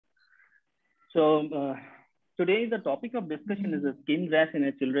So today the topic of discussion is a skin rash in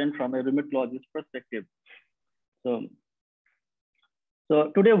a children from a rheumatologist perspective. So,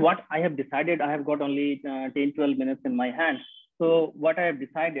 so today what I have decided, I have got only 10-12 minutes in my hand. So what I have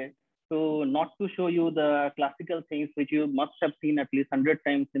decided, so not to show you the classical things which you must have seen at least 100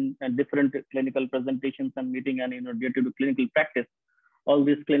 times in different clinical presentations and meeting and related to clinical practice. All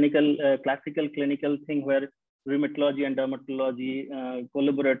this classical clinical thing where rheumatology and dermatology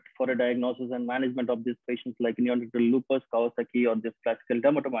collaborate for a diagnosis and management of these patients like neonatal lupus, Kawasaki, or this classical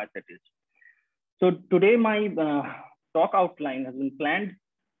dermatomyositis. So today my talk outline has been planned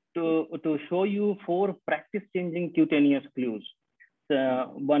to show you 4 practice-changing cutaneous clues.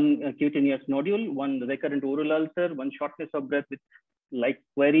 One cutaneous nodule, one recurrent oral ulcer, one shortness of breath with like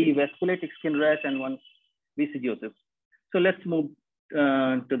very vasculitic skin rash, and one vesicosis. So let's move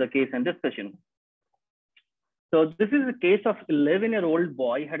to the case and discussion. So this is a case of 11-year-old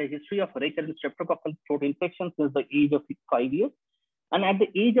boy had a history of recurrent streptococcal throat infection since the age of 5 years. And at the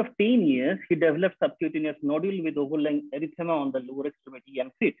age of 10 years, he developed subcutaneous nodule with overlying erythema on the lower extremity and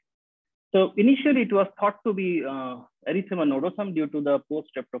feet. So initially it was thought to be erythema nodosum due to the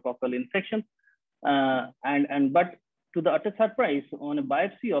post-streptococcal infection. But to the utter surprise, on a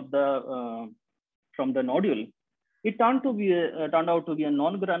biopsy of the from the nodule, it turned out to be a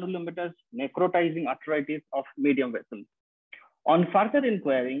non-granulomatous necrotizing arteritis of medium vessel. On further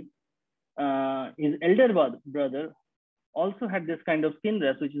inquiry, his elder brother also had this kind of skin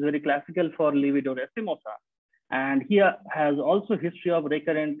rash, which is very classical for lividoracemosa. And he has also history of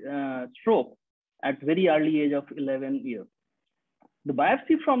recurrent stroke at very early age of 11 years. The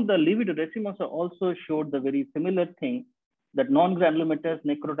biopsy from the lividoracemosa also showed the very similar thing, that non-granulomatous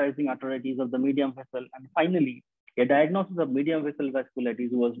necrotizing arteritis of the medium vessel. And finally, a diagnosis of medium vessel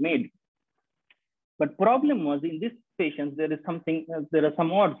vasculitis was made. But problem was in this patient, there are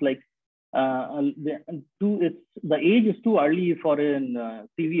some odds like the age is too early for a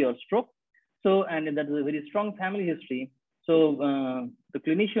severe stroke. So, and that is a very strong family history. So the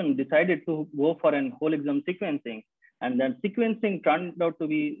clinician decided to go for an whole exome sequencing, and that sequencing turned out to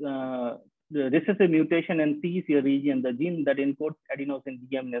be the recessive mutation in CECR region, the gene that encodes adenosine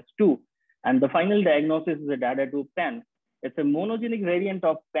deaminase 2. And the final diagnosis is a DADA2 PAN. It's a monogenic variant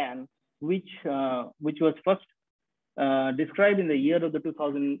of PAN, which was first described in the year of the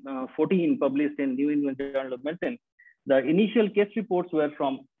 2014, published in New England Journal of Medicine. The initial case reports were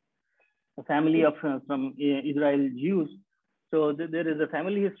from a family of some Israel Jews. So there is a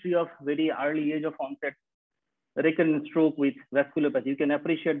family history of very early age of onset recurrent stroke with vasculopathy. You can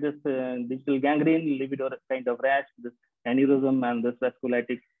appreciate this digital gangrene, livid kind of rash, this aneurysm, and this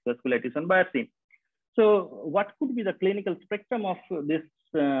vasculitis on biopsy. So what could be the clinical spectrum of this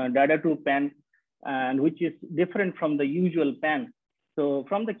DADA2 PAN, and which is different from the usual PAN? So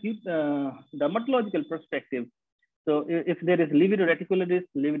from the dermatological perspective, so if there is lividoreticularis,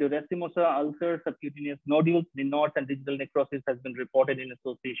 lividoracemosa, ulcers, subcutaneous nodules, lymph and digital necrosis has been reported in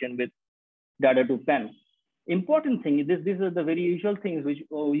association with DADA2 PAN. Important thing is these are the very usual things which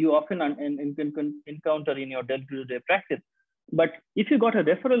you often encounter in your day-to-day practice. But if you got a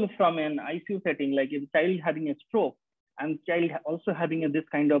referral from an ICU setting, like a child having a stroke and child also having this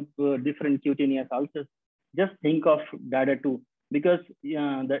kind of different cutaneous ulcers, just think of DADA2, because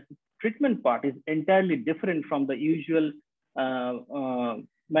the treatment part is entirely different from the usual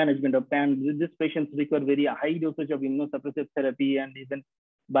management of PAN. These patients require very high dosage of immunosuppressive therapy and even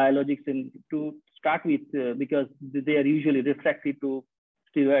biologics to start with, because they are usually refractory to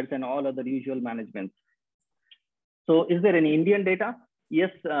steroids and all other usual managements. So is there any Indian data?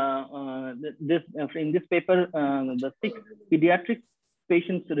 Yes, in this paper, the 6 pediatric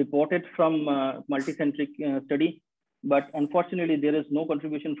patients reported from multicentric study, but unfortunately there is no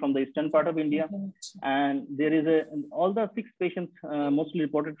contribution from the eastern part of India. And there is all the 6 patients mostly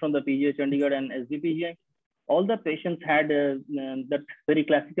reported from the PGI Chandigarh and SDPGI. All the patients had that very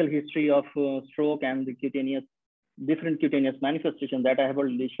classical history of stroke and the different cutaneous manifestations that I have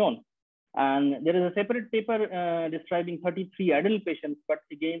already shown. And there is a separate paper describing 33 adult patients, but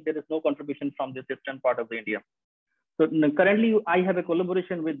again, there is no contribution from this eastern part of the India. So currently, I have a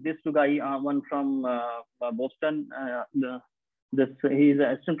collaboration with this 2 guy, one from Boston. He is an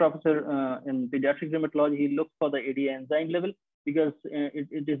assistant professor in pediatric rheumatology. He looks for the ADA enzyme level because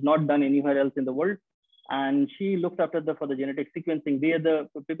it is not done anywhere else in the world. And she looked after for the genetic sequencing. They are the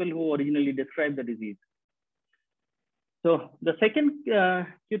people who originally described the disease. So the second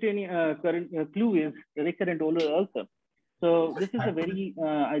clue is recurrent oral ulcer. So this is a very,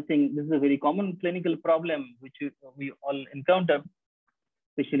 I think this is a very common clinical problem which we all encounter,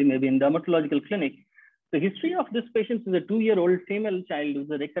 especially maybe in dermatological clinic. The history of this patient is a 2-year-old female child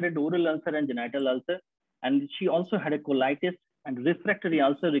with a recurrent oral ulcer and genital ulcer, and she also had a colitis and refractory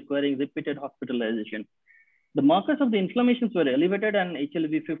ulcer requiring repeated hospitalization. The markers of the inflammations were elevated, and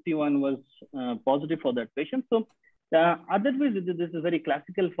HLV51 was positive for that patient. So, otherwise, this is very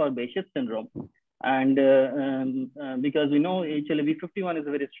classical for Behçet syndrome, and because we know HLV51 is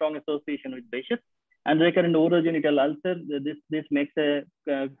a very strong association with Behçet and recurrent orogenital ulcer. This makes a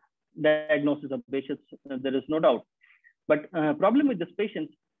diagnosis of Behçet. There is no doubt. But problem with this patient,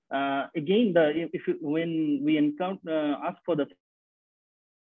 again, when we ask for the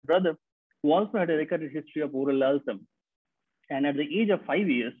brother who also had a recurrent history of oral ulcer, and at the age of 5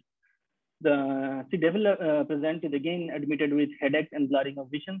 years, she presented again, admitted with headache and blurring of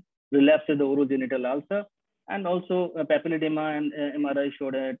vision, relapsed with the orogenital ulcer, and also papilledema and MRI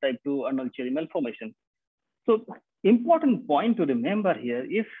showed a type 2 Arnold-Chiari malformation. So, important point to remember here: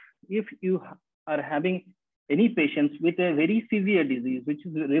 if you are having any patients with a very severe disease, which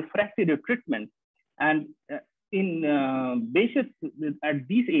is refractory to treatment, and in Behçet at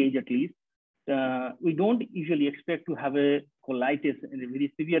this age at least, we don't usually expect to have a colitis, a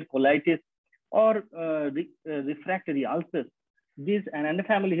very severe colitis, or refractory ulcers. This and a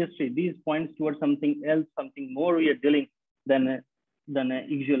family history, these points towards something else, something more we are dealing than a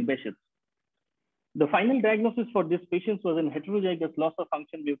usual Behçet. The final diagnosis for this patient was a heterozygous loss of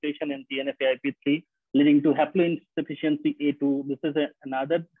function mutation in TNF-AIP3, leading to haploinsufficiency A2. This is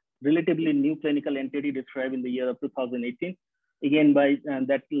another relatively new clinical entity described in the year of 2018, again by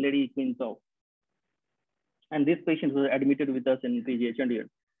that lady Queen Zhou. And this patient was admitted with us in PGH here.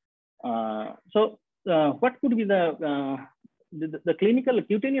 So what could be the clinical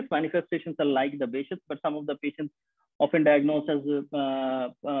cutaneous manifestations are like the Behçet, but some of the patients often diagnosed as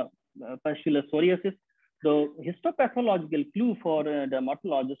pustular psoriasis. The histopathological clue for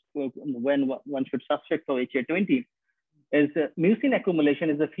dermatologists when one should suspect for HA20 is mucin accumulation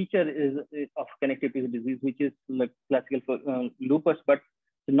is a feature of connective tissue disease, which is like classical for lupus, but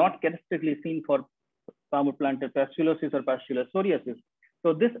not characteristically seen for palmoplantar pustulosis or pustular psoriasis.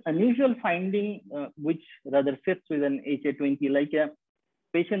 So this unusual finding, which rather fits with an HA20, like a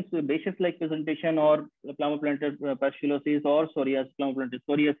patients with Behçet-like presentation or palmoplantar pustulosis or palmoplantar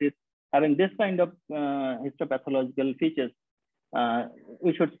psoriasis, having this kind of histopathological features,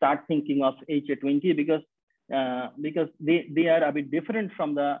 we should start thinking of HA20 because they are a bit different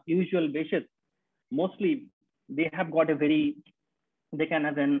from the usual Behçet. Mostly, they have got they can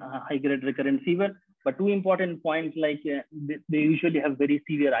have a high-grade recurrent fever. But two important points, like they usually have very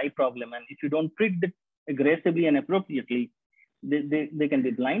severe eye problem, and if you don't treat it aggressively and appropriately, they can be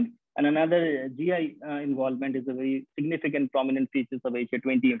blind. And another GI involvement is a very significant prominent features of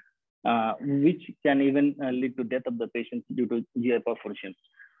HA20, which can even lead to death of the patient due to GI perforations.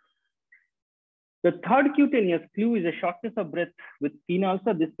 The third cutaneous clue is a shortness of breath with skin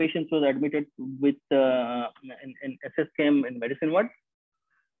ulcer. This patient was admitted with in SSKM in medicine ward.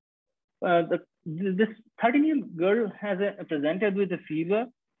 This 13-year-old girl has presented with a fever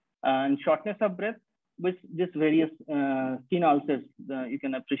and shortness of breath with this various skin ulcers. You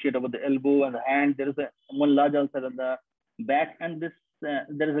can appreciate about the elbow and the hand. There is one large ulcer on the back, and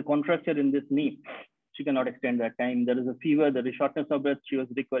there is a contracture in this knee. She cannot extend that time. There is a fever, there is shortness of breath. She was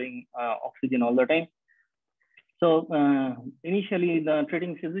requiring oxygen all the time. So initially, the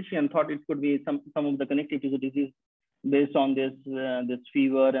treating physician thought it could be some of the connective tissue disease based on this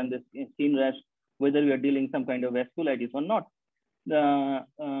fever and this skin rash, whether we are dealing some kind of vasculitis or not.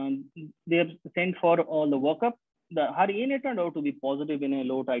 They have sent for all the workup. Her ENA turned out to be positive in a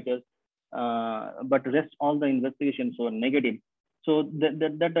low titers, but rest all the investigations were negative. So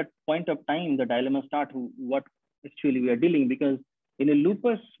that point of time, the dilemma starts what actually we are dealing, because in a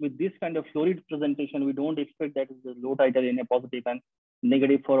lupus with this kind of florid presentation, we don't expect that is a low titer ENA positive and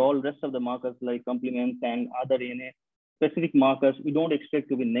negative for all rest of the markers like complements and other ENA specific markers. We don't expect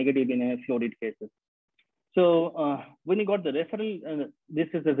to be negative in a florid cases. So when you got the referral, this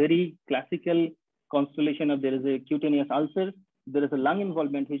is a very classical constellation of there is a cutaneous ulcer. There is a lung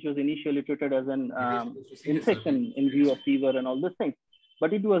involvement, which was initially treated as an infection in view of fever and all those things.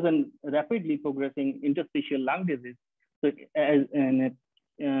 But it was a rapidly progressing interstitial lung disease. So as in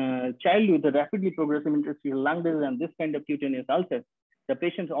a child with a rapidly progressive interstitial lung disease and this kind of cutaneous ulcer, the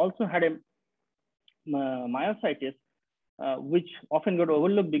patient also had a myositis, which often got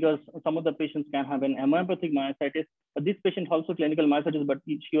overlooked because some of the patients can have an amyopathic myositis. But this patient also clinical myositis, but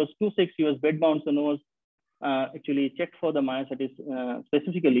she was too sick, she was bedbound, so no one actually checked for the myositis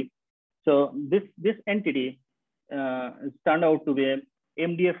specifically. So this entity turned out to be a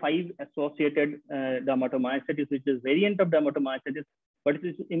MDA5 associated dermatomyositis, which is variant of dermatomyositis, But it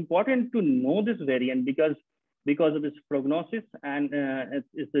is important to know this variant because of its prognosis and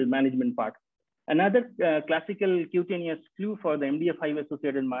it's the management part. Another classical cutaneous clue for the MDF5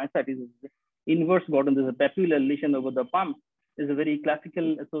 associated myositis is inverse Gordon. There's a papular lesion over the palm. Is a very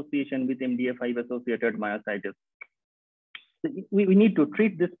classical association with MDF5 associated myositis. So we need to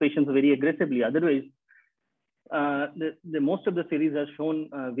treat these patients very aggressively. Otherwise, most of the series has shown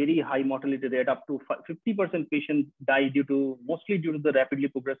very high mortality rate. Up to 50% patients die mostly due to the rapidly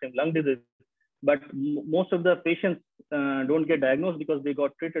progressive lung disease. But most of the patients don't get diagnosed because they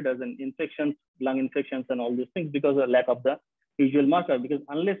got treated as an infections, lung infections, and all these things because of lack of the visual marker. Because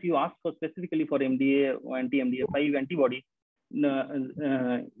unless you ask for specifically for MDA or anti-MDA5 antibody,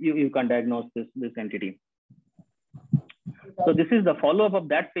 you can't diagnose this entity. So this is the follow-up of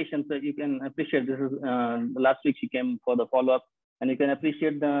that patient. So you can appreciate this is last week she came for the follow-up, and you can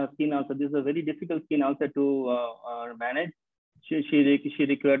appreciate the skin ulcer. This is a very difficult skin ulcer to manage. She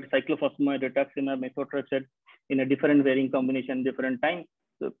required cyclophosphamide, rituximab, methotrexate in a different varying combination, different time.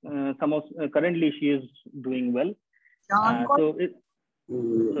 So currently she is doing well. So it's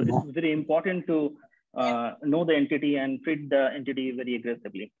very important to know the entity and treat the entity very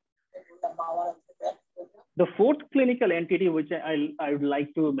aggressively. The fourth clinical entity which I would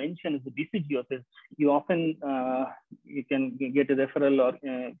like to mention is the BCGiosis. You often you can get a referral or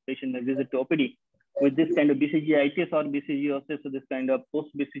patient may visit to OPD with this kind of BCGitis or BCGiosis, so this kind of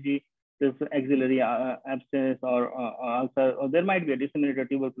post-BCG, this axillary abscess or ulcer, or there might be a disseminated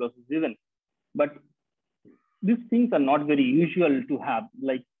tuberculosis even. But these things are not very usual to have,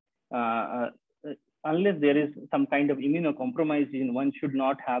 like unless there is some kind of immunocompromised, one should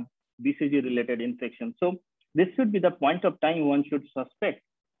not have BCG-related infection. So this should be the point of time one should suspect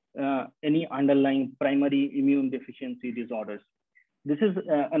any underlying primary immune deficiency disorders. This is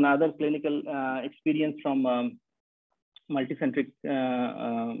another clinical experience from multicentric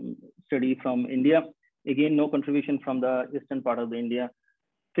study from India. Again, no contribution from the eastern part of the India.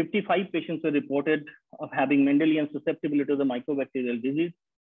 55 patients were reported of having Mendelian susceptibility to the mycobacterial disease,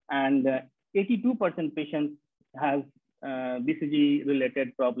 and 82% patients have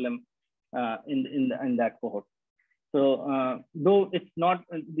BCG-related problem in that cohort. So though it's not,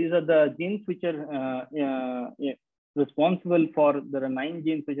 these are the genes which are responsible for, there are 9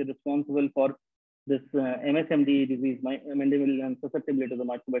 genes which are responsible for this MSMD disease, Mendelian susceptibility to the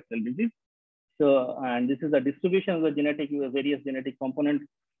mycobacterial disease. So, and this is the distribution of the various genetic components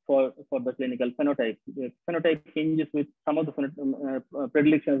for the clinical phenotype. The phenotype changes with some of the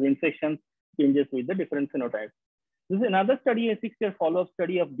predilections, infections changes with the different phenotypes. This is another study, a 6-year follow-up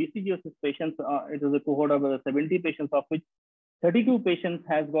study of BCGiosis patients. It is a cohort of 70 patients, of which 32 patients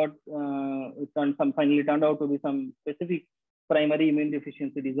has got finally turned out to be some specific primary immune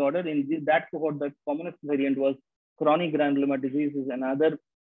deficiency disorder. In that cohort, the commonest variant was chronic granuloma disease, is another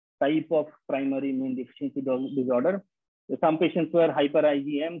type of primary immune deficiency disorder. Some patients were hyper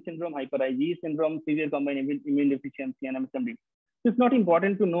IgM syndrome, hyper IgE syndrome, severe combined immune deficiency, and MSMD. It's not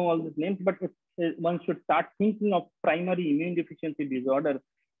important to know all these names, but one should start thinking of primary immune deficiency disorder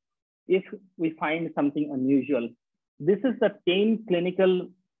if we find something unusual. This is the 10 clinical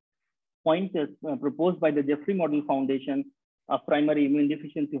pointers proposed by the Jeffrey Model Foundation of primary immune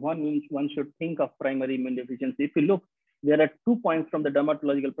deficiency. One should think of primary immune deficiency. If you look, there are 2 points from the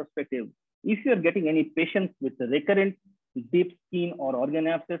dermatological perspective. If you are getting any patients with recurrent deep skin or organ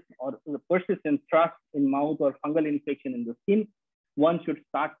abscess or persistent thrush in mouth or fungal infection in the skin, one should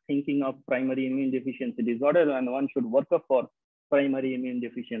start thinking of primary immune deficiency disorder, and one should work up for primary immune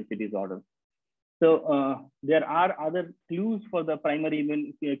deficiency disorder. So there are other clues for the primary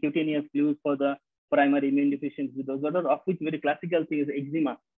immune, cutaneous clues for the primary immune deficiency disorder, of which very classical thing is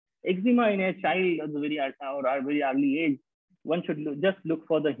eczema. Eczema in a child at a very early age, one should just look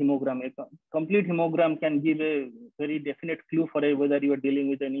for the hemogram. A complete hemogram can give a very definite clue for whether you are dealing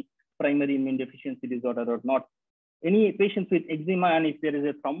with any primary immune deficiency disorder or not. Any patients with eczema, and if there is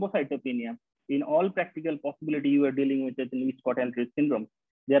a thrombocytopenia, in all practical possibility, you are dealing with a Scott-Eldridge syndrome.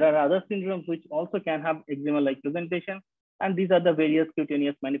 There are other syndromes which also can have eczema-like presentation, and these are the various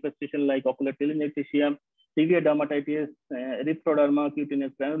cutaneous manifestations like ocular telangiectasia, severe dermatitis, erythroderma,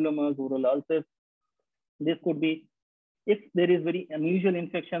 cutaneous granulomas, oral ulcers. This could be, if there is very unusual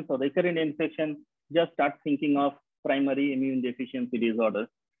infections or recurrent infection, just start thinking of primary immune deficiency disorder.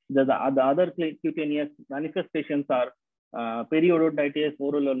 The other cutaneous manifestations are periodontitis,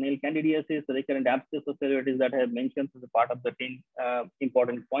 oral or nail candidiasis, recurrent abscess of cellulitis that I have mentioned as a part of the 10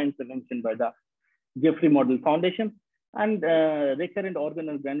 important points mentioned by the Jeffrey Model Foundation, and recurrent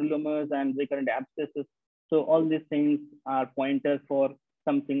organ granulomas and recurrent abscesses. So all these things are pointers for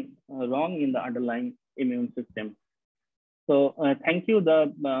something wrong in the underlying immune system. So thank you.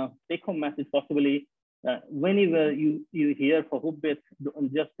 The take-home message possibly, whenever you hear for hoop-based,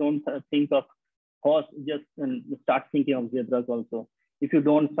 just don't think of horse, just start thinking of zebras also. If you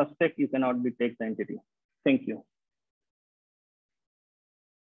don't suspect, you cannot detect the entity. Thank you.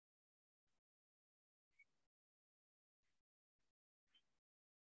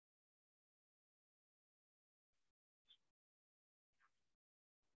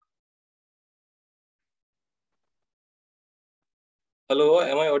 Hello,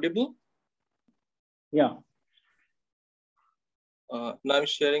 am I audible? Yeah. Now I'm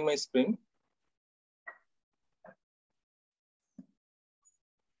sharing my screen.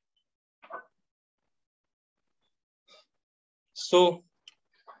 So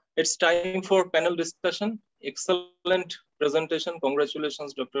it's time for panel discussion. Excellent presentation.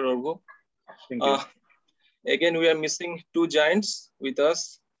 Congratulations, Dr. Arghya. Thank you. Again, we are missing two giants with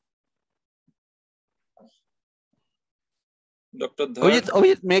us. Dr.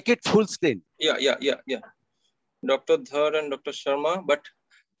 Dhar. Make it full screen. Yeah. Dr. Dhar and Dr. Sharma, but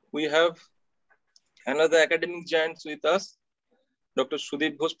we have another academic giants with us, Dr.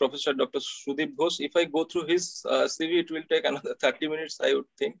 Sudip Ghosh, Professor Dr. Sudip Ghosh. If I go through his CV, it will take another 30 minutes, I would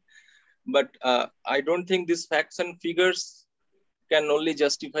think. But I don't think these facts and figures can only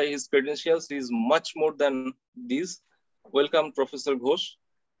justify his credentials. He is much more than these. Welcome, Professor Ghosh.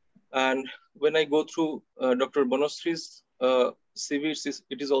 And when I go through Dr. Bonostri's CV,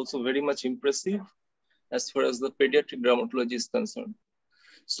 it is also very much impressive as far as the pediatric rheumatology is concerned.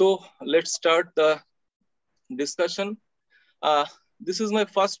 So let's start the discussion. This is my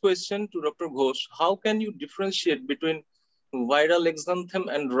first question to Dr. Ghosh. How can you differentiate between viral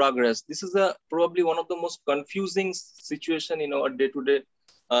exanthem and drug rash? This is probably one of the most confusing situation in our day-to-day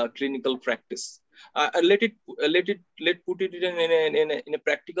clinical practice. Let put it in a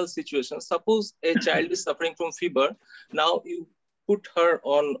practical situation. Suppose a child is suffering from fever. Now you put her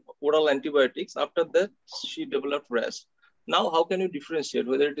on oral antibiotics. After that, she developed rash. Now, how can you differentiate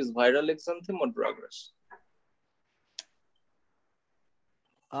whether it is viral exanthem or drug rash?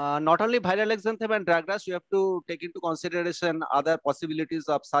 Not only viral exanthem and drug rash, you have to take into consideration other possibilities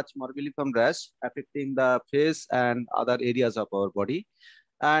of such morbilliform rash affecting the face and other areas of our body.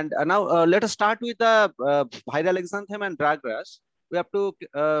 And now let us start with the viral exanthem and drug rash. We have to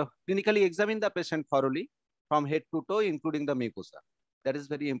clinically examine the patient thoroughly from head to toe, including the mucosa. That is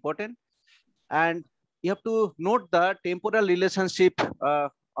very important. And you have to note the temporal relationship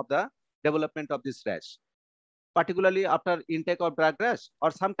of the development of this rash, particularly after intake of drug rash,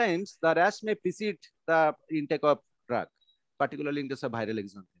 or sometimes the rash may precede the intake of drug, particularly in case of viral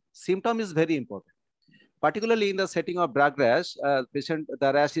exanthem. Symptom is very important. Particularly in the setting of drug rash,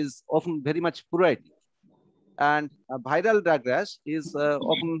 the rash is often very much pruritic, and viral drug rash is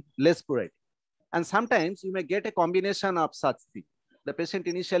often less pruritic. And sometimes you may get a combination of such things. The patient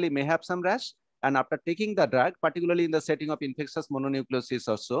initially may have some rash, and after taking the drug, particularly in the setting of infectious mononucleosis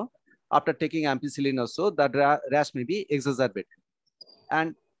or so, after taking ampicillin or so, the rash may be exacerbated.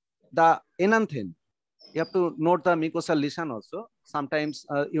 And the enanthem, you have to note the mucosal lesion also. Sometimes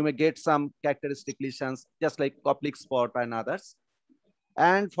you may get some characteristic lesions, just like Qubix spot and others.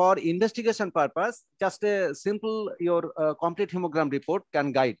 And for investigation purpose, just a simple, your complete hemogram report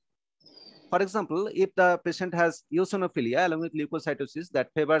can guide. For example, if the patient has eosinophilia along with leukocytosis, that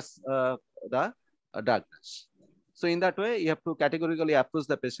favors the drug rash. So in that way, you have to categorically approach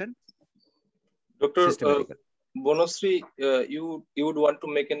the patient. Dr. Bonostri, you would want to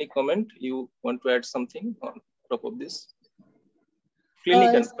make any comment? You want to add something on top of this?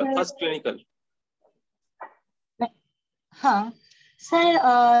 Clinical, first clinical.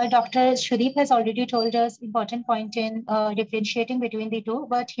 Sir, Dr. Sudip has already told us important point in differentiating between the two,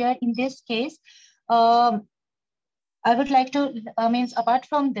 but here in this case, I would like to, apart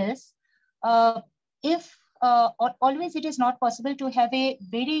from this, if always it is not possible to have a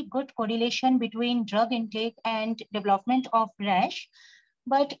very good correlation between drug intake and development of rash,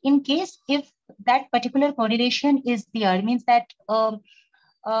 but in case if that particular correlation is there, means that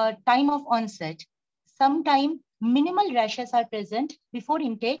time of onset, sometime minimal rashes are present before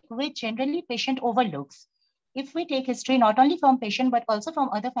intake, which generally patient overlooks. If we take history not only from patient but also from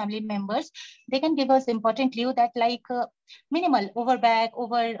other family members, they can give us important clue that like minimal over back,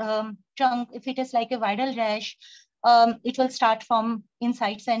 over trunk. If it is like a viral rash, it will start from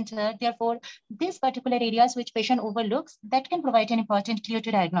inside center. Therefore, these particular areas which patient overlooks, that can provide an important clue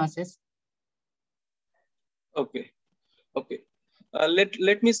to diagnosis. Okay.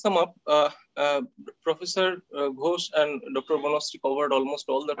 Let me sum up. Professor Ghosh and Dr. Bonostri covered almost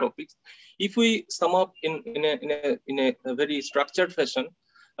all the topics. If we sum up in a very structured fashion,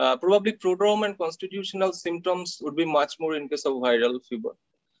 Probably prodrome and constitutional symptoms would be much more in case of viral fever.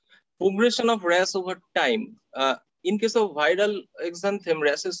 Progression of rash over time. In case of viral exanthem,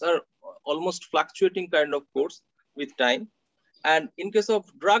 rashes are almost fluctuating kind of course with time. And in case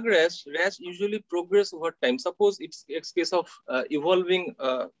of drug rash, rash usually progress over time. Suppose it's case of evolving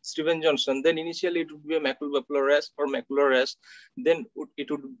Steven Johnson, then initially it would be a maculopapular rash or macular rash, then it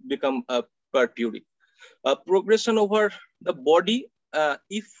would become a purpuric. Progression over the body,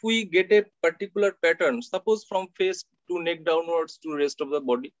 if we get a particular pattern, suppose from face to neck downwards to rest of the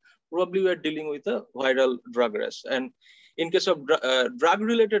body, probably we are dealing with a viral drug rash. And in case of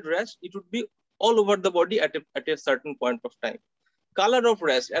drug-related rash, it would be all over the body at a certain point of time. Color of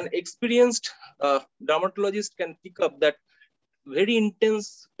rash, an experienced dermatologist can pick up that very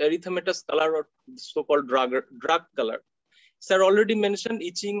intense erythematous color or so-called drug color. Sir already mentioned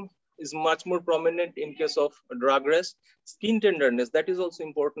itching is much more prominent in case of drug rash. Skin tenderness, that is also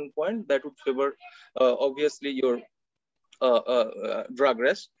important point that would favor obviously your drug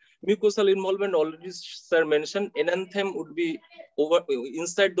rash. Mucosal involvement, already sir mentioned, enanthem would be over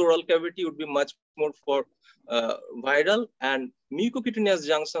inside the oral cavity, would be much more for viral, and mucocutaneous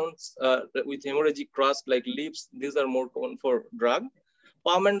junctions with hemorrhagic crust like lips, these are more common for drug.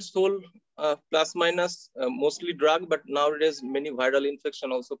 Palm and sole, plus minus, mostly drug, but nowadays many viral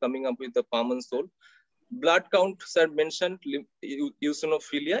infection also coming up with the palm and sole. Blood count, sir mentioned,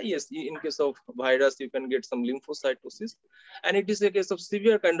 eosinophilia. Yes, in case of virus, you can get some lymphocytosis. And it is a case of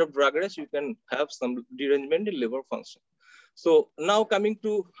severe kind of drug rash, you can have some derangement in liver function. So now coming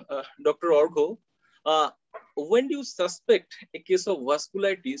to Dr. Arghya, when do you suspect a case of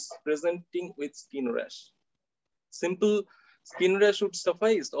vasculitis presenting with skin rash? Simple skin rash would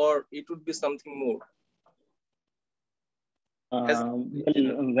suffice, or it would be something more?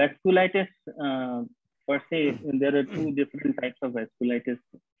 Vasculitis, per se, there are two different types of vasculitis.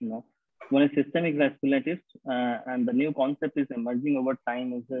 One is systemic vasculitis, and the new concept is emerging over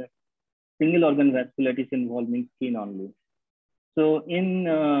time is a single organ vasculitis involving skin only. So in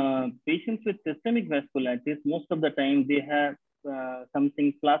patients with systemic vasculitis, most of the time they have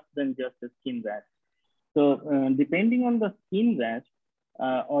something plus than just a skin rash. So depending on the skin rash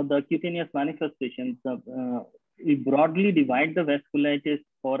or the cutaneous manifestations, we broadly divide the vasculitis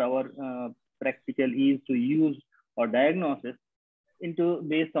for our practical ease to use or diagnosis into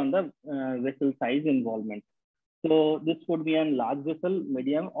based on the vessel size involvement. So this would be a large vessel,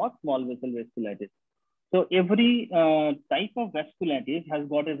 medium, or small vessel vasculitis. So every type of vasculitis has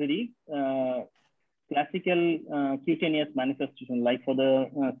got a very classical cutaneous manifestation. Like for the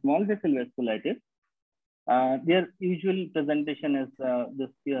small vessel vasculitis, their usual presentation is this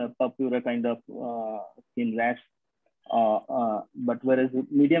purpura kind of skin rash. But whereas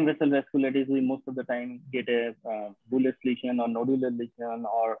medium vessel vasculitis, we most of the time get a bullous lesion or nodular lesion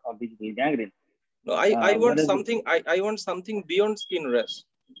or visible gangrene. No, I want something. I want something beyond skin rash.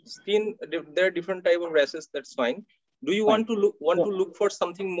 Skin, there are different type of rashes. That's fine. Do you want to look for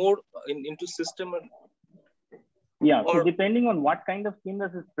something more into system? Yeah. So depending on what kind of skin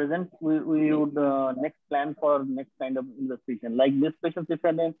rash is present, we would next plan for next kind of investigation. Like this patient,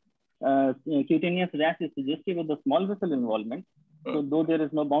 if cutaneous rash is suggestive of the small vessel involvement. So though there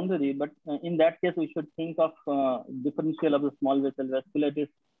is no boundary, but in that case, we should think of differential of the small vessel vasculitis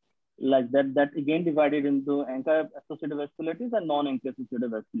like that. That again divided into ANCA-associated vasculitis and non-ANCA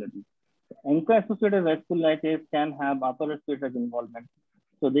associated vasculitis. ANCA-associated vasculitis can have upper respiratory involvement.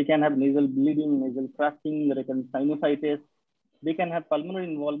 So they can have nasal bleeding, nasal crusting, recurrent sinusitis. They can have pulmonary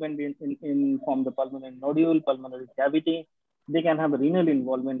involvement in form the pulmonary nodule, pulmonary cavity. They can have renal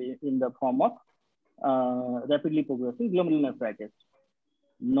involvement in the form of rapidly progressing glomerulonephritis.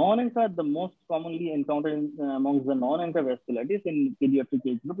 Non-ANCA, the most commonly encountered amongst the non-ANCA vasculitis in pediatric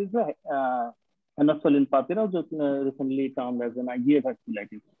age group is the anophthalmine purpura, which is recently termed as an IgA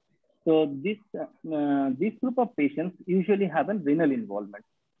vasculitis. So this group of patients usually have a renal involvement.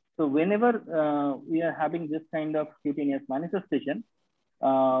 So whenever we are having this kind of cutaneous manifestation,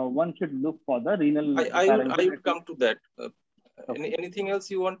 one should look for the renal. I would come to that. Okay. Anything else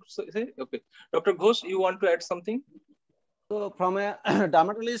you want to say? Okay. Dr. Ghosh, you want to add something? So from a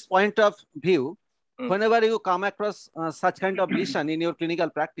dermatologist point of view, whenever you come across such kind of lesion in your clinical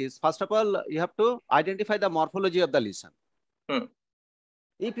practice, first of all, you have to identify the morphology of the lesion.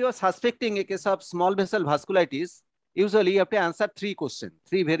 If you are suspecting a case of small vessel vasculitis, usually you have to answer three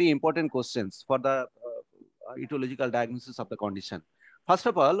very important questions for the etiological diagnosis of the condition. First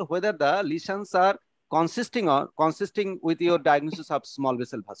of all, whether the lesions are consisting with your diagnosis of small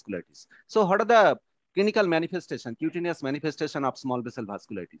vessel vasculitis. So what are the clinical manifestation, cutaneous manifestation of small vessel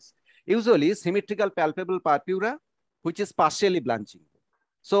vasculitis? Usually symmetrical palpable purpura, which is partially blanching.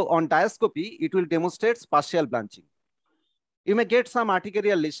 So on diascopy, it will demonstrate partial blanching. You may get some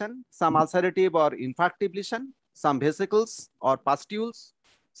arterial lesion, some ulcerative or infarctive lesion, some vesicles or pustules,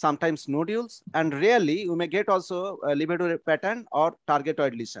 sometimes nodules, and rarely you may get also a livedo pattern or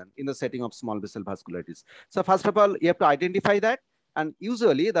targetoid lesion in the setting of small vessel vasculitis. So first of all, you have to identify that, and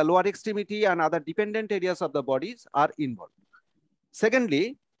usually the lower extremity and other dependent areas of the bodies are involved.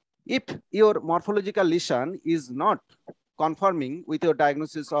 Secondly, if your morphological lesion is not conforming with your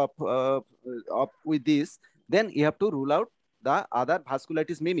diagnosis of with this, then you have to rule out the other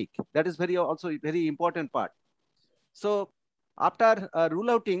vasculitis mimic. That is also a very important part. So after rule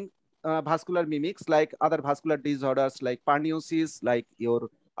outing vascular mimics like other vascular disorders like perniosis, like your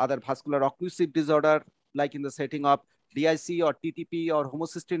other vascular occlusive disorder, like in the setting of DIC or TTP or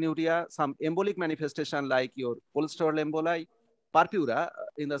homocystinuria, some embolic manifestation like your cholesterol emboli, purpura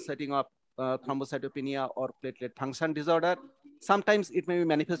in the setting of thrombocytopenia or platelet function disorder. Sometimes it may be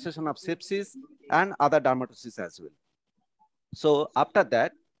manifestation of sepsis and other dermatosis as well. So after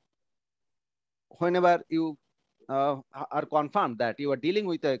that, whenever you are confirmed that you are dealing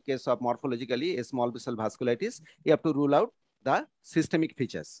with a case of morphologically a small vessel vasculitis, you have to rule out the systemic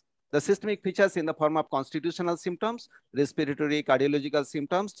features. The systemic features in the form of constitutional symptoms, respiratory, cardiological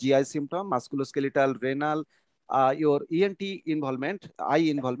symptoms, GI symptom, musculoskeletal, renal, your ENT involvement, eye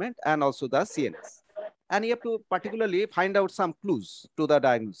involvement, and also the CNS. And you have to particularly find out some clues to the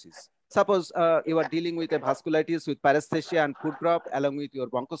diagnosis. Suppose you are dealing with a vasculitis with paresthesia and foot drop along with your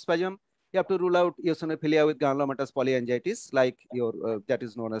bronchospasm. You have to rule out eosinophilia with granulomatous polyangiitis, like your that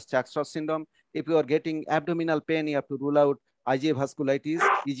is known as Chak-Stokes syndrome. If you are getting abdominal pain, you have to rule out IgA vasculitis,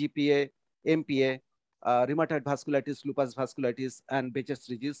 EGPA, MPA, rheumatoid vasculitis, lupus vasculitis, and Behçet's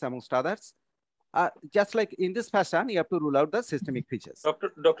disease, amongst others. Just like in this fashion, you have to rule out the systemic features.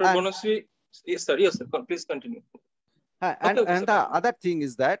 Dr. Bonasri, yes, sir. Please continue. And the other thing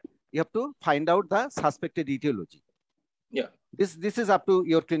is that you have to find out the suspected etiology. Yeah. This is up to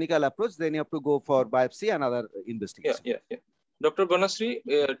your clinical approach. Then you have to go for biopsy and other investigation. Yeah. Dr. Bonasri,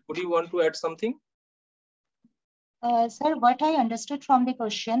 would you want to add something? Sir, what I understood from the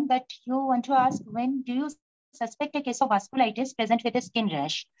question that you want to ask, when do you suspect a case of vasculitis present with a skin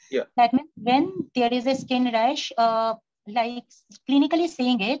rash? Yeah. That means when there is a skin rash, like clinically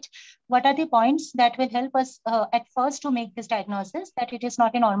saying it, what are the points that will help us at first to make this diagnosis that it is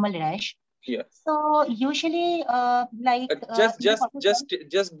not a normal rash? Yeah. So usually,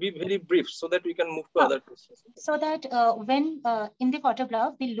 just be very brief so that we can move to other questions. So that when in the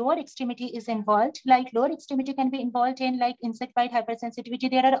photograph, the lower extremity is involved, like lower extremity can be involved in like insect bite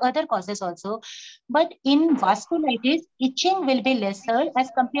hypersensitivity. There are other causes also, but in vasculitis, itching will be lesser as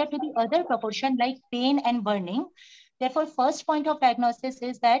compared to the other proportion like pain and burning. Therefore, first point of diagnosis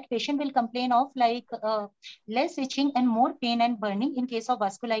is that patient will complain of like less itching and more pain and burning in case of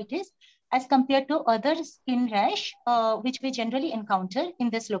vasculitis as compared to other skin rash, which we generally encounter in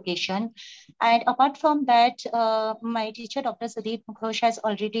this location. And apart from that, my teacher, Dr. Sudeep Ghosh, has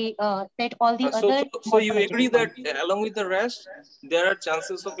already said all the other. So you agree that along with the rash, there are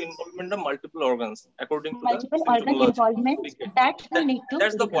chances of involvement of multiple organs according to multiple the organ involvement that we need to.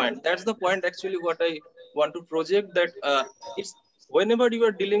 That's the point. That's the point. Actually, what I want to project that it's whenever you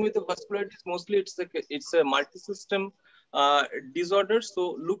are dealing with the vasculitis, mostly it's a multi-system disorder.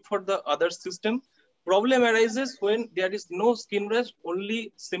 So look for the other system. Problem arises when there is no skin rash,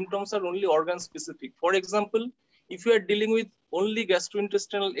 only symptoms are only organ specific. For example, if you are dealing with only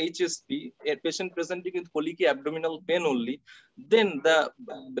gastrointestinal HSP, a patient presenting with colicky abdominal pain only, then the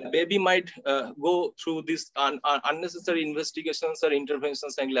baby might go through this unnecessary investigations or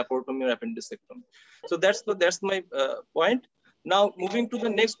interventions like laparotomy or appendicectomy. So that's my point. Now, moving to the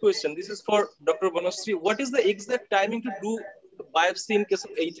next question. This is for Dr. Bonasri. What is the exact timing to do biopsy in case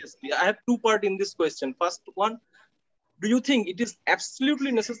of HSP? I have two parts in this question. First one, do you think it is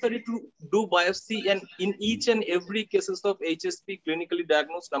absolutely necessary to do biopsy and in each and every cases of HSP clinically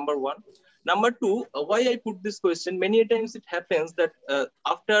diagnosed? Number one. Number two, why I put this question, many times it happens that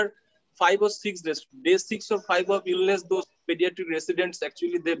after 5 or 6 days, day 6 or 5 of illness, those pediatric residents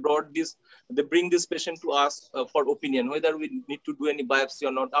actually they bring this patient to us for opinion whether we need to do any biopsy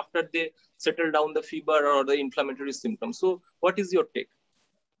or not after they settle down the fever or the inflammatory symptoms. So what is your take?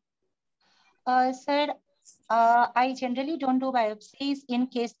 Sir, I generally don't do biopsies in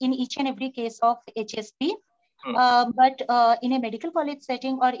each and every case of HSP. But in a medical college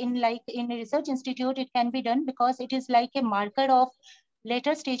setting or in a research institute, it can be done because it is like a marker of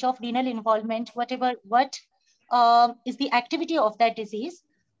later stage of renal involvement, what is the activity of that disease,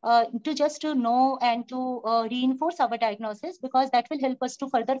 to know and to reinforce our diagnosis, because that will help us to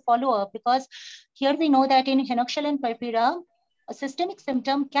further follow up. Because here we know that in henoxal and purpura, a systemic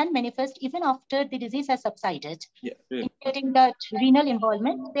symptom can manifest even after the disease has subsided, indicating that renal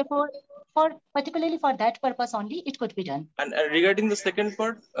involvement. Therefore, particularly for that purpose only, it could be done. And regarding the second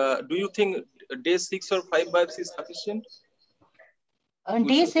part, do you think day 6 or 5 biopsy is sufficient?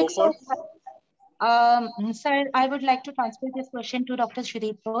 Day 6 or 5? Sir, I would like to transfer this question to Dr.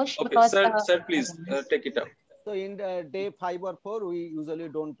 Sudeep Ghosh. Okay, because, sir, please take it up. So in day 5 or 4, we usually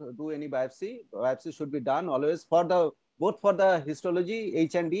don't do any biopsy. Biopsy should be done always for the both for the histology,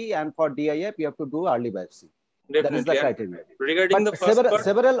 H&D, and for DIF, you have to do early biopsy. Definitely. That is the criteria. Regarding the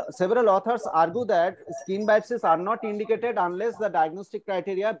first several authors argue that skin biopsies are not indicated unless the diagnostic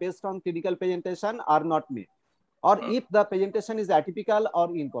criteria based on clinical presentation are not met, or if the presentation is atypical or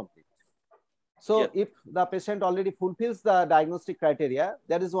incomplete. So if the patient already fulfills the diagnostic criteria,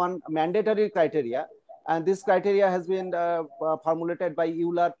 there is one mandatory criteria, and this criteria has been formulated by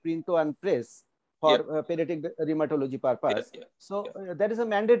Euler, Printo, and Press for pediatric rheumatology purpose. So that is a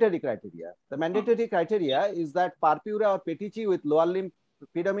mandatory criteria. The mandatory criteria is that purpura or petechiae with lower limb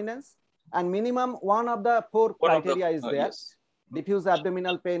predominance, and minimum one of the 4 criteria is there. Diffuse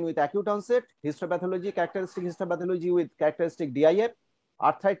abdominal pain with acute onset, histopathology, characteristic histopathology with characteristic DIF,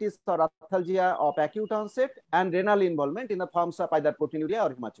 arthritis or arthalgia of acute onset, and renal involvement in the forms of either proteinuria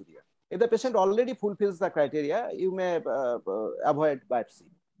or hematuria. If the patient already fulfills the criteria, you may avoid biopsy.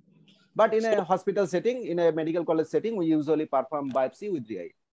 But in a hospital setting, in a medical college setting, we usually perform biopsy with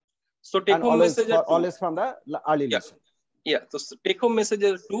DIF. So take home message always from the early lesion. So take home message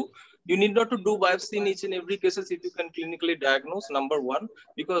 2. You need not to do biopsy in each and every cases if you can clinically diagnose, number 1,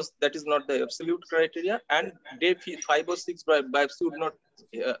 because that is not the absolute criteria, and day 5 or 6 biopsy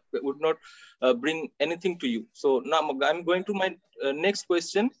would not bring anything to you. So now I'm going to my next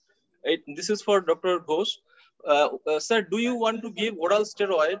question. This is for Dr. Ghosh. Sir, do you want to give oral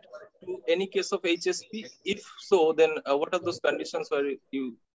steroid to any case of HSP? If so, then what are those conditions where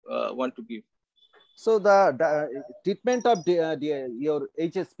you want to give? So the treatment of your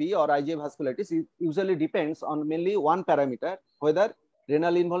HSP or IgA vasculitis usually depends on mainly one parameter, whether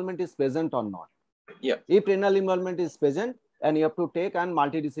renal involvement is present or not. If renal involvement is present, and you have to take an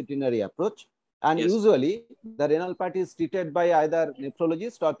multidisciplinary approach, and usually the renal part is treated by either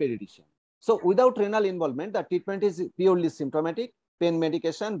nephrologist or pediatrician. So without renal involvement, the treatment is purely symptomatic, pain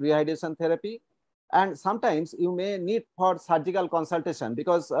medication, rehydration therapy, and sometimes you may need for surgical consultation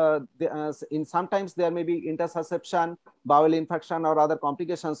because in sometimes there may be intersusception, bowel infection, or other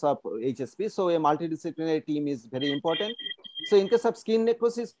complications of HSP. So a multidisciplinary team is very important. So in case of skin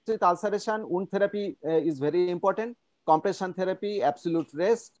necrosis with ulceration, wound therapy is very important. Compression therapy, absolute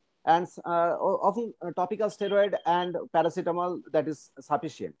rest, and often topical steroid and paracetamol, that is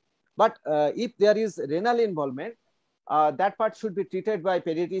sufficient. But if there is renal involvement, that part should be treated by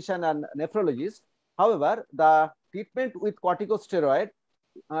pediatrician and nephrologist. However, the treatment with corticosteroid,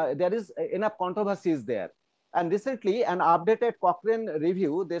 there is enough controversies there. And recently, an updated Cochrane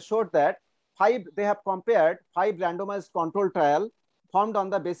review, they showed that they have compared 5 randomized control trial formed on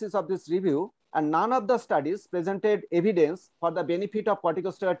the basis of this review, and none of the studies presented evidence for the benefit of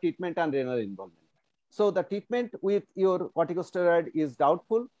corticosteroid treatment and renal involvement. So the treatment with your corticosteroid is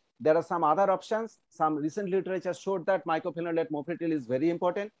doubtful. There are some other options. Some recent literature showed that mycophenolate mofetil is very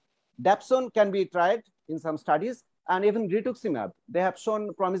important. Dapsone can be tried in some studies, and even rituximab, they have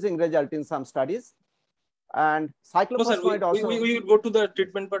shown promising result in some studies. And cyclophosphamide also. We will go to the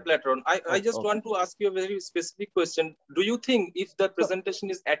treatment part later on. I just want to ask you a very specific question. Do you think if the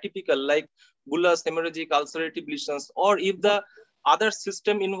presentation is atypical, like bullous, hemorrhagic, ulcerative lesions, or if the other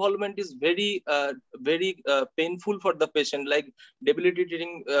system involvement is very painful for the patient, like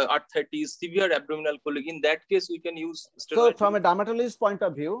debilitating arthritis, severe abdominal colic, in that case we can use steroid? So from a dermatologist point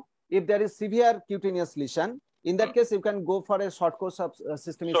of view, if there is severe cutaneous lesion, in that case you can go for a short course of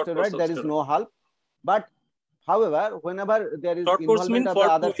systemic steroid. There is no help. But however, whenever there is involvement of the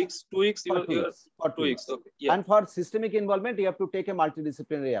other 2 weeks, okay. And for systemic involvement, you have to take a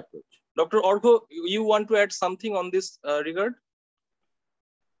multidisciplinary approach. Dr. Arghya, you want to add something on this regard?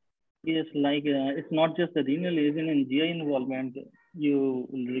 Yes, like it's not just the renal lesion and GI involvement. You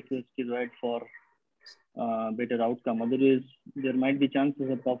will request steroid for better outcome. Otherwise, there might be chances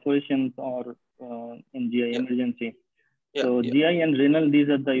of perforations or in GI emergency. So GI and renal, these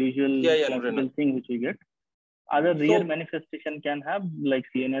are the usual classical thing which we get. Other rare manifestation can have like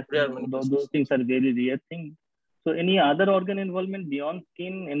CNS. Those things are very rare things. So any other organ involvement beyond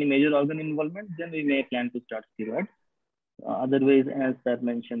skin, any major organ involvement, then we may plan to start steroids. Otherwise, as sir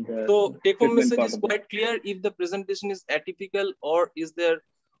mentioned, so take-home message is quite clear. If the presentation is atypical, or is there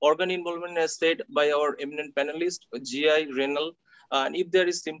organ involvement as said by our eminent panelist, GI, renal, And if there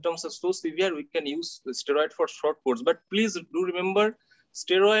is symptoms are so severe, we can use steroid for short course. But please do remember,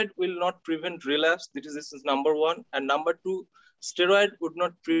 steroid will not prevent relapse. This is number one. And number two, steroid would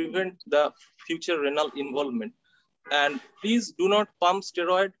not prevent the future renal involvement. And please do not pump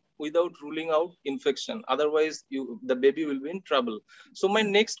steroid without ruling out infection. Otherwise, the baby will be in trouble. So my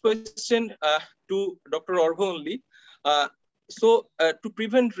next question to Dr. Arghya only. To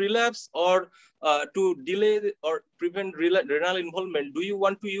prevent relapse or to delay or prevent renal involvement, do you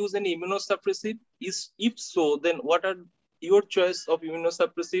want to use any immunosuppressive? If so, then what are your choice of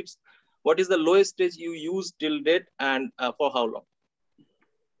immunosuppressives? What is the lowest stage you use till date, and for how long?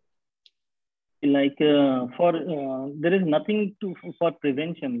 Like there is nothing for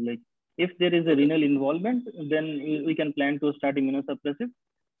prevention. Like if there is a renal involvement, then we can plan to start immunosuppressive.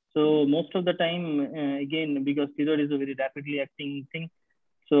 So most of the time, again, because steroid is a very rapidly acting thing,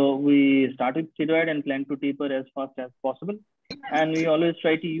 so we start with steroid and plan to taper as fast as possible. And we always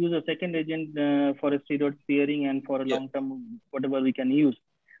try to use a second agent for a steroid sparing and for a long term, whatever we can use.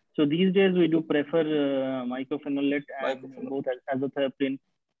 So these days we do prefer mycophenolate and both azathioprine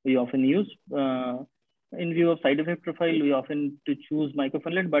we often use. In view of side effect profile, we often to choose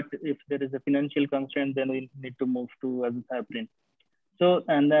mycophenolate, but if there is a financial constraint, then we need to move to azathioprine. So,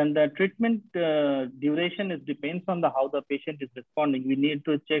 and then the treatment duration depends on how the patient is responding. We need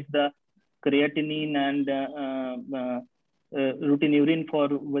to check the creatinine and routine urine for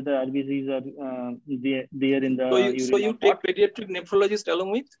whether RBCs are there in the urine. So you take pediatric nephrologist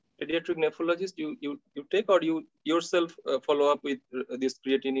along with pediatric nephrologist. You take, or you yourself follow up with this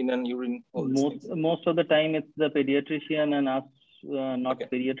creatinine and urine. Most of the time it's the pediatrician and us, not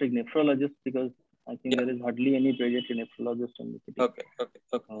pediatric nephrologist, because I think there is hardly any pediatric nephrologist in the city. Okay.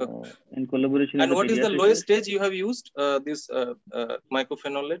 In collaboration. And what is the lowest stage you have used this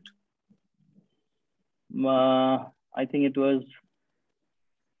mycophenolate? I think it was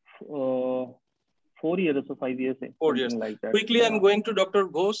 4 years or 5 years. 4 years. Like that. Quickly, I'm going to Dr.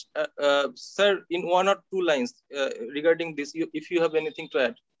 Ghosh. Sir, in 1 or 2 lines regarding this, if you have anything to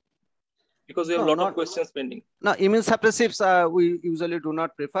add, because we have a lot of questions pending. No, immunosuppressives we usually do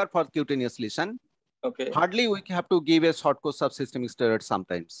not prefer for cutaneous lesion. Okay. Hardly we have to give a short course of systemic steroid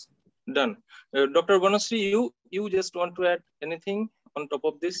sometimes. Done. Dr. Banasri, you just want to add anything on top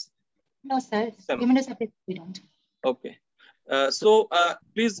of this? No, sir. Immunosuppressive we don't. Okay.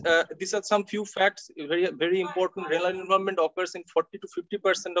 Please, these are some few facts. Very important. Renal involvement occurs in 40 to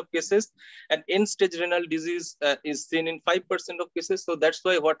 50% of cases, and end-stage renal disease is seen in 5% of cases. So that's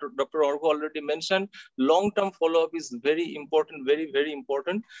why what Dr. Arghya already mentioned, long-term follow-up is very important, very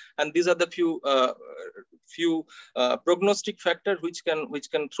important. And these are the few prognostic factors which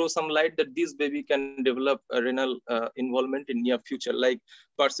can throw some light that this baby can develop a renal involvement in near future, like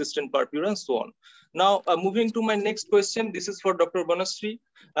persistent purpura and so on. Now, moving to my next question, this is for Dr. Banasri.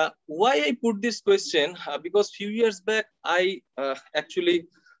 Why I put this question? Because few years back, I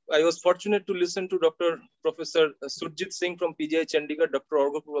was fortunate to listen to Professor Surjit Singh from PGI Chandigarh. Dr.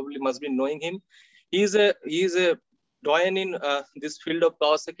 Arghya probably must be knowing him. He is a doyen in this field of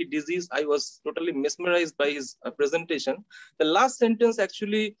Kawasaki disease. I was totally mesmerized by his presentation. The last sentence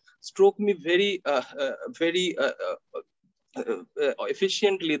actually struck me very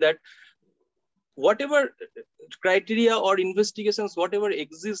efficiently, that whatever criteria or investigations, whatever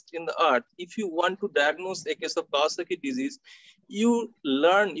exist in the earth, if you want to diagnose a case of Kawasaki disease, you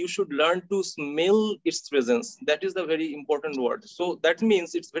should learn to smell its presence. That is the very important word. So that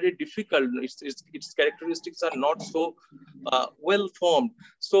means it's very difficult. Its characteristics are not so well formed.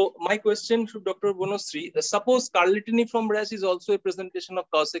 So my question to Dr. Banasri, suppose scarletiniform rash is also a presentation of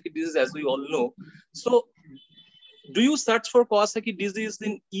Kawasaki disease, as we all know. So do you search for Kawasaki disease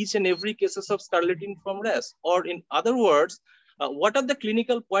in each and every cases of scarletiniform rash? Or in other words, what are the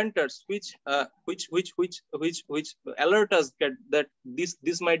clinical pointers which alert us that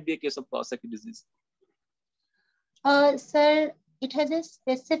this might be a case of Kawasaki disease? Sir, it has a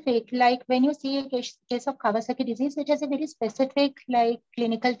specific, like when you see a case of Kawasaki disease, it has a very specific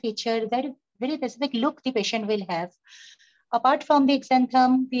clinical feature, that very specific look the patient will have. Apart from the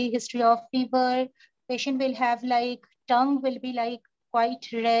exanthem, the history of fever, patient will have tongue will be quite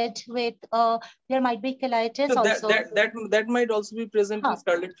red with there might be cheilitis so also. That might also be present in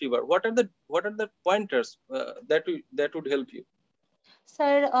scarlet fever. What are the pointers that would help you?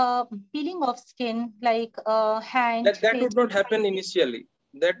 Sir, peeling of skin hand. That would not happen initially.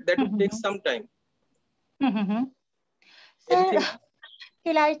 That would take some time. Sir,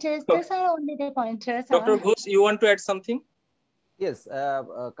 cheilitis. These are only the pointers. Dr. Ghosh, you want to add something? Yes,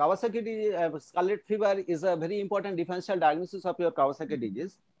 Kawasaki scarlet fever is a very important differential diagnosis of your Kawasaki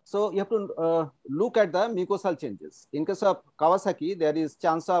disease. So you have to look at the mucosal changes. In case of Kawasaki, there is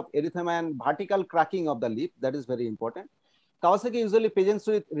chance of erythema and vertical cracking of the lip. That is very important. Kawasaki usually presents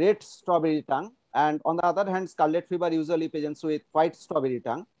with red strawberry tongue, and on the other hand, scarlet fever usually presents with white strawberry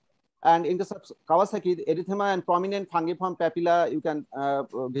tongue. And in case of Kawasaki, the erythema and prominent fungiform papilla you can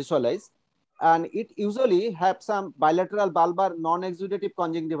visualize. And it usually have some bilateral bulbar non-exudative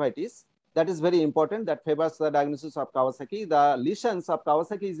conjunctivitis. That is very important. That favors the diagnosis of Kawasaki. The lesions of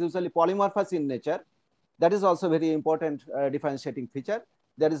Kawasaki is usually polymorphous in nature. That is also very important differentiating feature.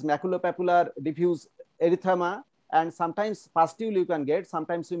 There is maculopapular diffuse erythema, and sometimes pustule you can get.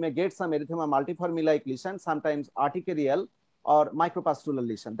 Sometimes you may get some erythema multiforme like lesion, sometimes articarial or micropustular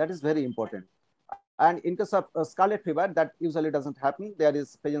lesion. That is very important. And in case of scarlet fever, that usually doesn't happen. There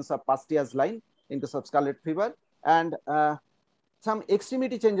is presence of Pastia's line in case of scarlet fever. And some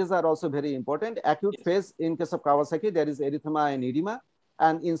extremity changes are also very important. Acute phase, in case of Kawasaki, there is erythema and edema.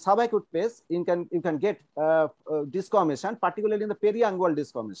 And in subacute phase, you can get discommission, particularly in the periangual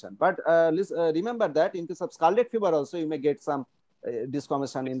discommission. But remember that in case of scarlet fever also, you may get some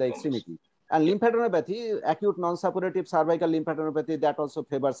discommission in the extremity. And lymphadenopathy, acute non-suppurative cervical lymphadenopathy, that also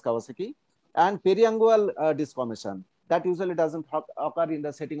favors Kawasaki. And periangual discommission, that usually doesn't occur in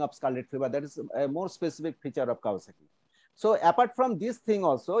the setting of scarlet fever. That is a more specific feature of Kawasaki. So apart from this thing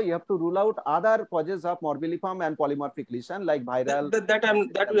also, you have to rule out other causes of morbilliform and polymorphic lesion like viral.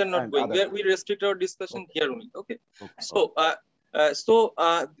 That we are not going. We restrict our discussion here only. Okay. So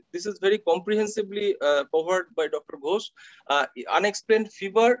this is very comprehensively covered by Dr. Ghosh. Unexplained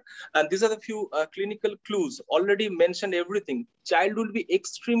fever, and these are the few clinical clues. Already mentioned everything. Child will be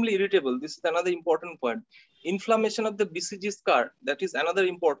extremely irritable. This is another important point. Inflammation of the BCG scar, that is another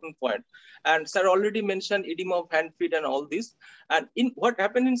important point. And sir already mentioned edema of hand, feet, and all this. And in what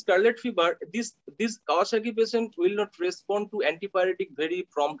happened in scarlet fever, this Kawasaki patient will not respond to antipyretic very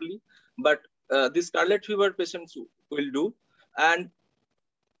promptly, but this scarlet fever patients will do. And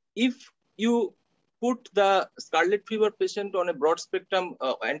if you put the scarlet fever patient on a broad spectrum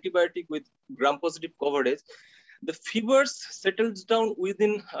antibiotic with gram-positive coverage, the fevers settles down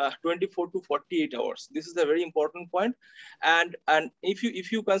within 24 to 48 hours. This is a very important point. And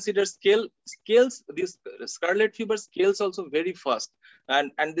if you consider scales, this scarlet fever scales also very fast.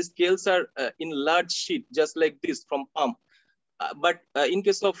 And the scales are in large sheet, just like this from palm. But in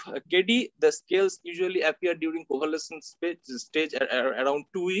case of KD, the scales usually appear during convalescence stage around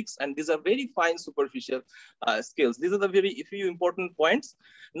 2 weeks, and these are very fine superficial scales. These are the very few important points.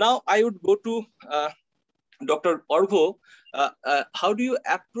 Now I would go to Dr. Arghya. How do you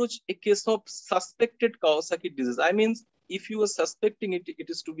approach a case of suspected Kawasaki disease? I mean, if you are suspecting it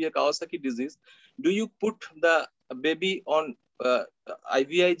is to be a Kawasaki disease, do you put the baby on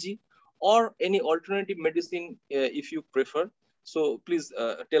IVIG or any alternative medicine if you prefer? So please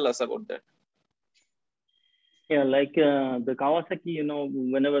tell us about that. Yeah, like the Kawasaki,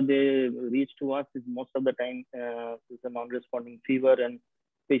 whenever they reach to us, is most of the time it's a non-responding fever, and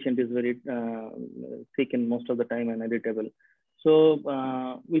patient is very sick and most of the time and irritable.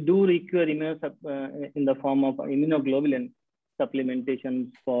 So we do require in the form of immunoglobulin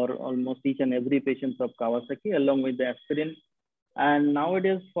supplementation for almost each and every patient of Kawasaki, along with the aspirin. And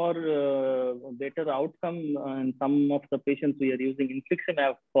nowadays, for better outcome, in some of the patients, we are using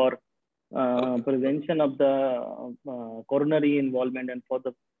infliximab for prevention of the coronary involvement and for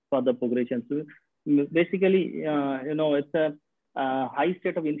the progression. So basically, it's a high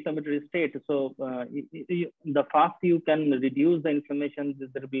state of inflammatory state. So the fast you can reduce the inflammation,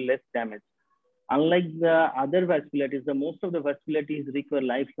 there will be less damage. Unlike the other vasculitides, most of the vasculitides require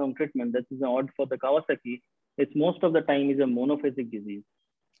lifelong treatment. That is odd for the Kawasaki. It's most of the time is a monophasic disease.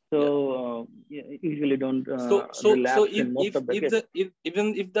 So usually don't relapse in most of the cases.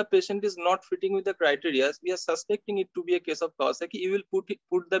 Even if the patient is not fitting with the criteria, we are suspecting it to be a case of Kawasaki, you will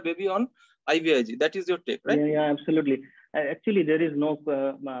put the baby on IVIG. That is your take, right? Yeah, absolutely. Actually, there is no,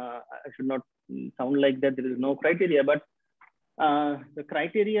 I should not sound like that there is no criteria, but the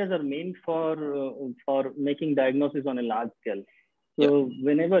criteria are meant for making diagnosis on a large scale. So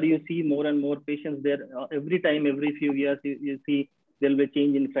whenever you see more and more patients there, every few years, you see there will be a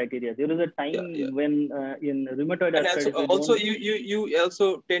change in criteria. There is a time when in rheumatoid arthritis, also you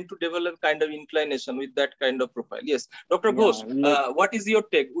also tend to develop kind of inclination with that kind of profile. Yes, Dr. Ghosh, what is your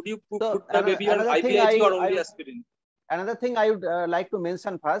take? Would you put the baby on IVIG or only aspirin? Another thing I would like to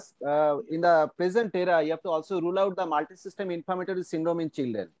mention first, in the present era, you have to also rule out the multisystem inflammatory syndrome in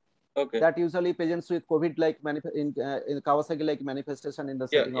children. Okay. That usually presents with COVID-like in Kawasaki-like manifestation in the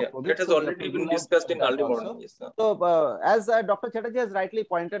setting of COVID. That has so already been discussed in early morning. Yes, sir. So as Dr. Chatterjee has rightly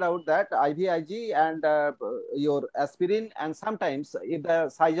pointed out that IVIG and your aspirin, and sometimes if the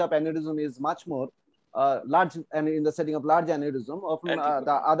size of aneurysm is much more large, and in the setting of large aneurysm, often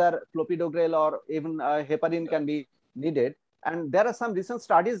the other clopidogrel or even heparin can be needed. And there are some recent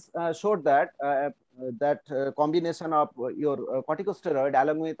studies showed that combination of your corticosteroid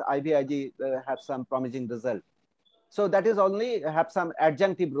along with IVIG have some promising result. So that is only have some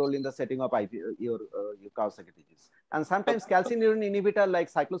adjunctive role in the setting of your Kawasaki disease. And sometimes calcineurin inhibitor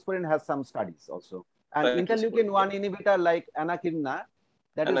like cyclosporin has some studies also. And interleukin-1 inhibitor like anakinra,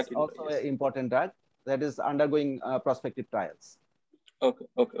 that is also an important drug that is undergoing prospective trials. Okay.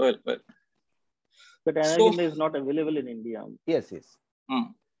 Well. But anakinra is not available in India. Yes.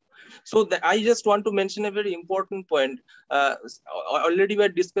 So I just want to mention a very important point. Already we are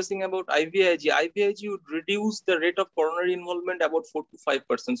discussing about IVIG. IVIG would reduce the rate of coronary involvement about 4 to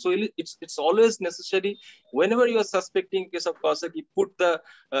 5%. So it's always necessary whenever you are suspecting case of Kawasaki, put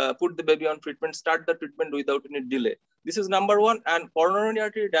the baby on treatment, start the treatment without any delay. This is number one. And coronary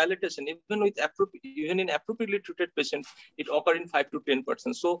artery dilatation, even in appropriately treated patients, it occurs in 5 to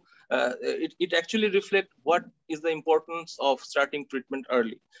 10%. So it actually reflects what is the importance of starting treatment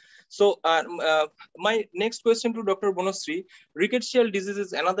early. So my next question to Dr. Bonasri, rickettsial disease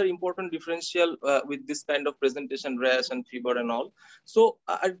is another important differential with this kind of presentation, rash and fever and all. So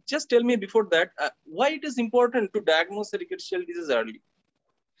just tell me before that, why it is important to diagnose a rickettsial disease early?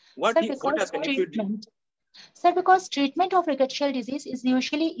 What happens if you... Sir, because treatment of rickettsial disease is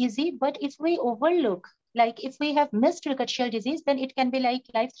usually easy, but if we overlook, like if we have missed rickettsial disease, then it can be like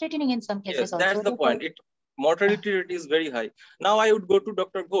life-threatening in some cases. Yes, that's the point. Mortality rate is very high. Now I would go to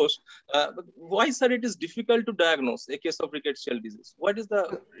Dr. Ghosh. Why, sir, it is difficult to diagnose a case of rickettsial disease? What is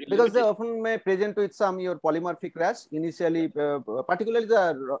the... Because they often may present with some your polymorphic rash. Initially, particularly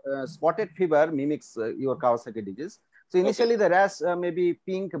the spotted fever mimics your Kawasaki disease. So initially the rash may be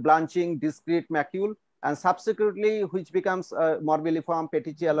pink, blanching, discrete macule, and subsequently which becomes morbilliform,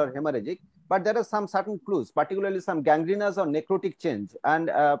 petechial, or hemorrhagic. But there are some certain clues, particularly some gangrenous or necrotic change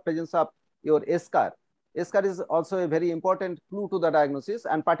and presence of your eschar. Eschar is also a very important clue to the diagnosis,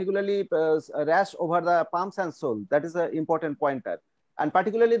 and particularly rash over the palms and sole. That is an important pointer. And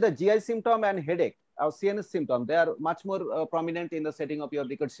particularly the GI symptom and headache or CNS symptom, they are much more prominent in the setting of your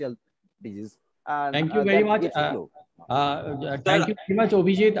rickettsial disease. And, thank you very much. Thank you very much,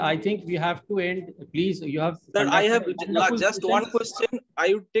 Abhijit. I think we have to end. Please, you have... Sir, I have just one question.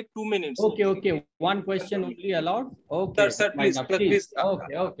 I would take 2 minutes. Okay. One question only allowed. Okay. Sir, please.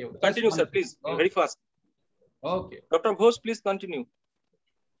 Okay. Continue, sir, please. Very fast. Okay. Dr. Ghosh, please continue.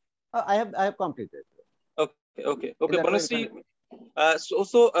 I have completed. Okay. Bonasri,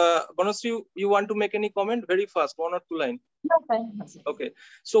 Bonasri, you want to make any comment? Very fast, 1 or 2 lines. Okay.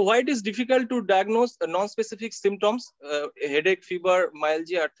 So why it is difficult to diagnose non-specific symptoms, headache, fever,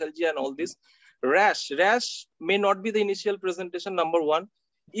 myalgia, arthalgia, and all this? Rash may not be the initial presentation, number one.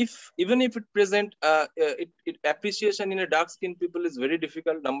 Even if it present, appreciation in a dark skinned people is very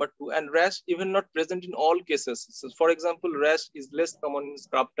difficult, number two. And rash even not present in all cases. So for example, rash is less common in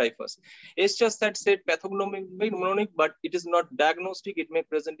scrub typhus. It's just that said pathognomonic, but it is not diagnostic. It may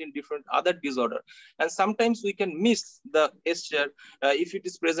present in different other disorder. And sometimes we can miss the eschar if it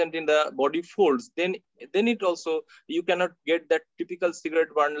is present in the body folds. Then it also, you cannot get that typical cigarette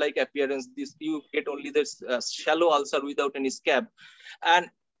burn like appearance. You get only this shallow ulcer without any scab. And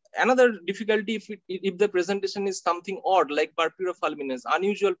another difficulty, if the presentation is something odd, like purpura fulminans,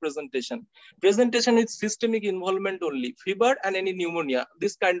 unusual presentation with systemic involvement only, fever and any pneumonia,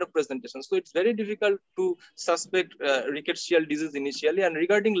 this kind of presentation. So it's very difficult to suspect rickettsial disease initially. And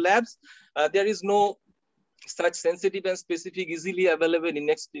regarding labs, there is no such sensitive and specific easily available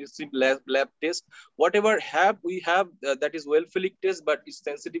inexpensive lab test. Whatever we have that is well-filled test, but its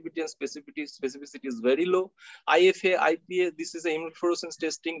sensitivity and specificity is very low. IFA, IPA, this is a immunofluorescence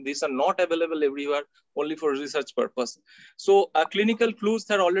testing. These are not available everywhere, only for research purpose. So clinical clues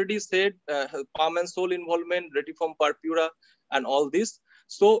are already said, palm and sole involvement, retiform purpura, and all this.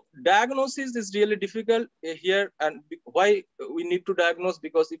 So diagnosis is really difficult here, and why we need to diagnose,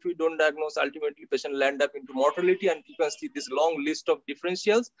 because if we don't diagnose, ultimately patient land up into mortality, and you can see this long list of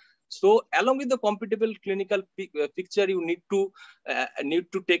differentials. So along with the computable clinical picture, you need to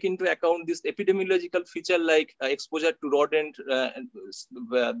take into account this epidemiological feature like exposure to rodent,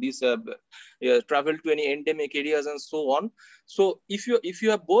 travel to any endemic areas and so on. So if you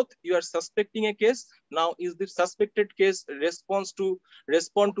have both, you are suspecting a case. Now, is the suspected case respond to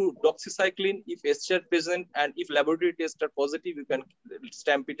doxycycline if SCR present, and if laboratory tests are positive, you can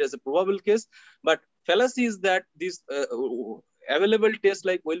stamp it as a probable case. But fallacy is that these available tests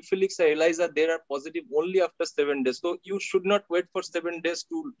like Wilfelix or ELISA, they are positive only after 7 days. So you should not wait for 7 days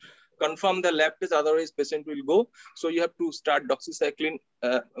to confirm the lab test, otherwise patient will go. So you have to start doxycycline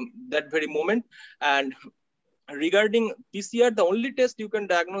that very moment. And regarding PCR, the only test you can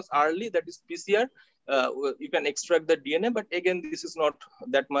diagnose early, that is PCR. You can extract the DNA, but again, this is not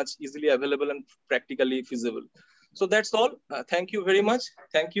that much easily available and practically feasible. So that's all. Thank you very much.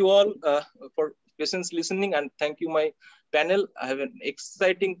 Thank you all for patience listening, and thank you my panel. I have an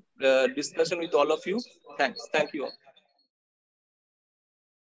exciting discussion with all of you. Thanks. Thank you all.